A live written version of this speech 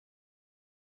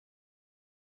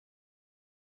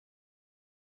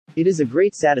It is a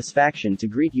great satisfaction to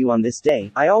greet you on this day.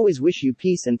 I always wish you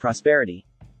peace and prosperity.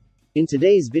 In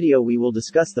today's video we will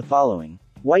discuss the following.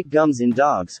 White gums in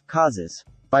dogs, causes.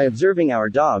 By observing our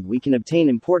dog we can obtain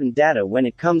important data when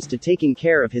it comes to taking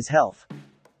care of his health.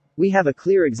 We have a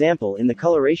clear example in the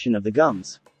coloration of the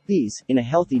gums. These, in a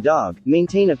healthy dog,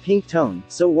 maintain a pink tone,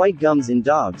 so white gums in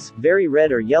dogs, very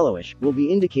red or yellowish, will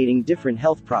be indicating different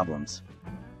health problems.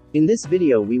 In this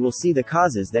video we will see the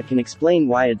causes that can explain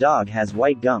why a dog has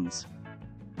white gums.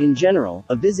 In general,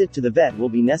 a visit to the vet will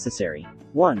be necessary.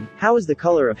 1. How is the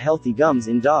color of healthy gums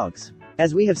in dogs?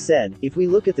 As we have said, if we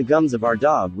look at the gums of our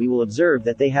dog we will observe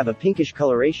that they have a pinkish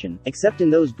coloration, except in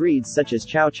those breeds such as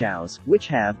Chow Chows, which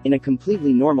have, in a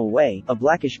completely normal way, a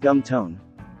blackish gum tone.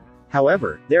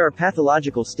 However, there are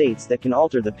pathological states that can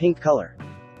alter the pink color.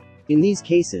 In these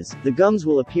cases, the gums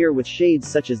will appear with shades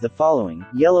such as the following: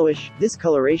 yellowish. This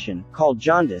coloration, called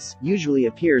jaundice, usually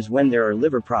appears when there are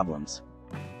liver problems.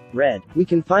 Red. We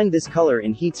can find this color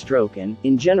in heat stroke and,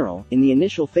 in general, in the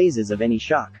initial phases of any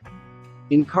shock.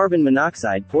 In carbon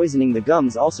monoxide poisoning the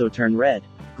gums also turn red.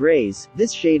 Grays.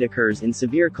 This shade occurs in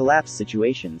severe collapse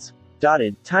situations.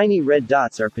 Dotted, tiny red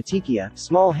dots are petechia,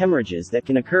 small hemorrhages that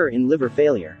can occur in liver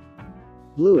failure.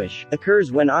 Bluish,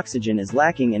 occurs when oxygen is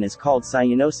lacking and is called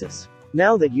cyanosis.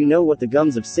 Now that you know what the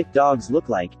gums of sick dogs look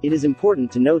like, it is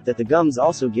important to note that the gums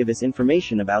also give us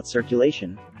information about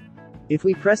circulation. If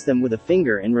we press them with a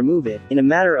finger and remove it, in a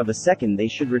matter of a second they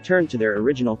should return to their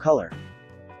original color.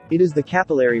 It is the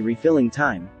capillary refilling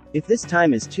time. If this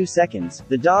time is 2 seconds,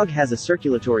 the dog has a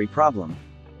circulatory problem.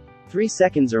 3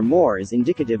 seconds or more is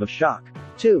indicative of shock.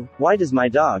 2. Why does my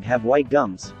dog have white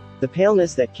gums? The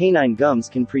paleness that canine gums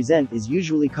can present is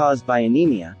usually caused by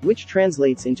anemia, which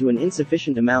translates into an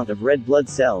insufficient amount of red blood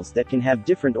cells that can have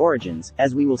different origins,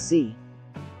 as we will see.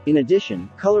 In addition,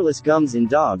 colorless gums in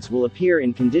dogs will appear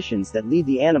in conditions that lead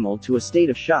the animal to a state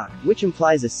of shock, which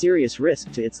implies a serious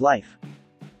risk to its life.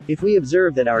 If we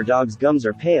observe that our dog's gums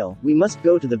are pale, we must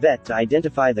go to the vet to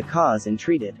identify the cause and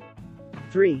treat it.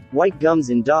 3. White gums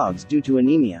in dogs due to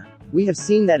anemia. We have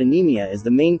seen that anemia is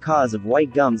the main cause of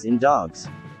white gums in dogs.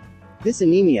 This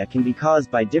anemia can be caused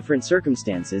by different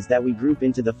circumstances that we group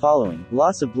into the following: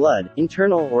 loss of blood,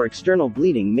 internal or external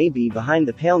bleeding may be behind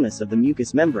the paleness of the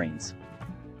mucous membranes.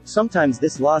 Sometimes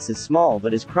this loss is small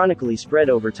but is chronically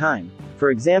spread over time. For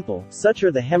example, such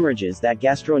are the hemorrhages that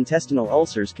gastrointestinal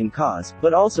ulcers can cause,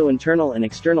 but also internal and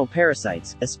external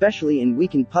parasites, especially in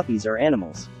weakened puppies or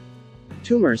animals.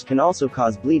 Tumors can also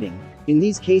cause bleeding. In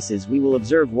these cases we will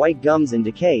observe white gums and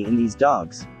decay in these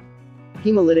dogs.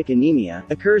 Hemolytic anemia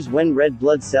occurs when red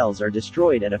blood cells are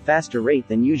destroyed at a faster rate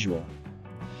than usual.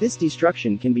 This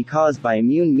destruction can be caused by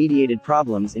immune-mediated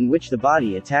problems in which the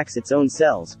body attacks its own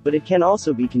cells, but it can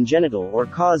also be congenital or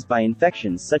caused by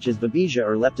infections such as babesia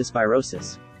or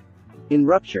leptospirosis. In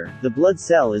rupture, the blood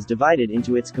cell is divided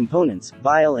into its components,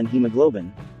 bile and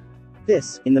hemoglobin.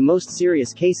 This, in the most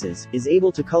serious cases, is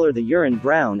able to color the urine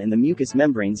brown and the mucous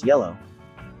membranes yellow.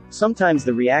 Sometimes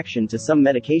the reaction to some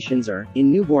medications or, in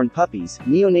newborn puppies,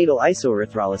 neonatal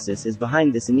isoerythrolysis is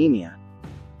behind this anemia.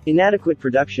 Inadequate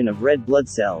production of red blood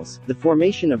cells. The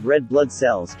formation of red blood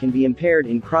cells can be impaired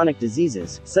in chronic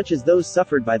diseases, such as those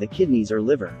suffered by the kidneys or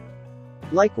liver.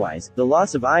 Likewise, the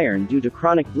loss of iron due to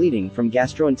chronic bleeding from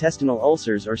gastrointestinal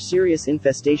ulcers or serious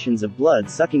infestations of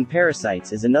blood-sucking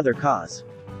parasites is another cause.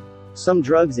 Some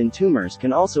drugs and tumors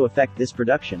can also affect this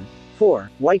production. 4.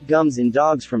 White gums in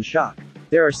dogs from shock.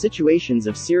 There are situations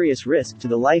of serious risk to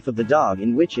the life of the dog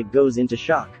in which it goes into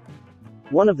shock.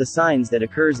 One of the signs that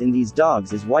occurs in these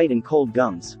dogs is white and cold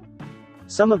gums.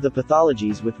 Some of the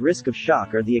pathologies with risk of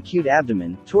shock are the acute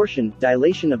abdomen, torsion,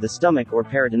 dilation of the stomach or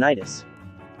peritonitis.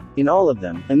 In all of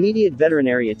them, immediate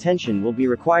veterinary attention will be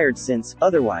required since,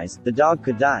 otherwise, the dog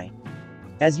could die.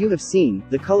 As you have seen,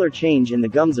 the color change in the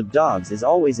gums of dogs is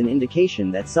always an indication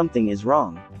that something is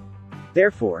wrong.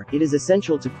 Therefore, it is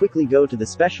essential to quickly go to the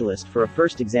specialist for a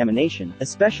first examination,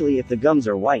 especially if the gums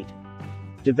are white.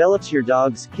 Develops your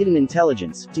dog's hidden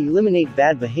intelligence to eliminate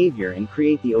bad behavior and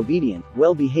create the obedient,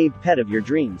 well-behaved pet of your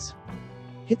dreams.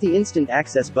 Hit the instant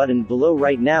access button below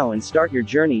right now and start your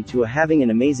journey to having an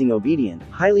amazing, obedient,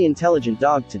 highly intelligent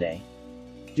dog today.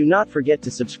 Do not forget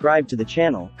to subscribe to the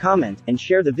channel, comment, and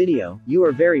share the video. You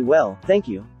are very well, thank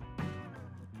you.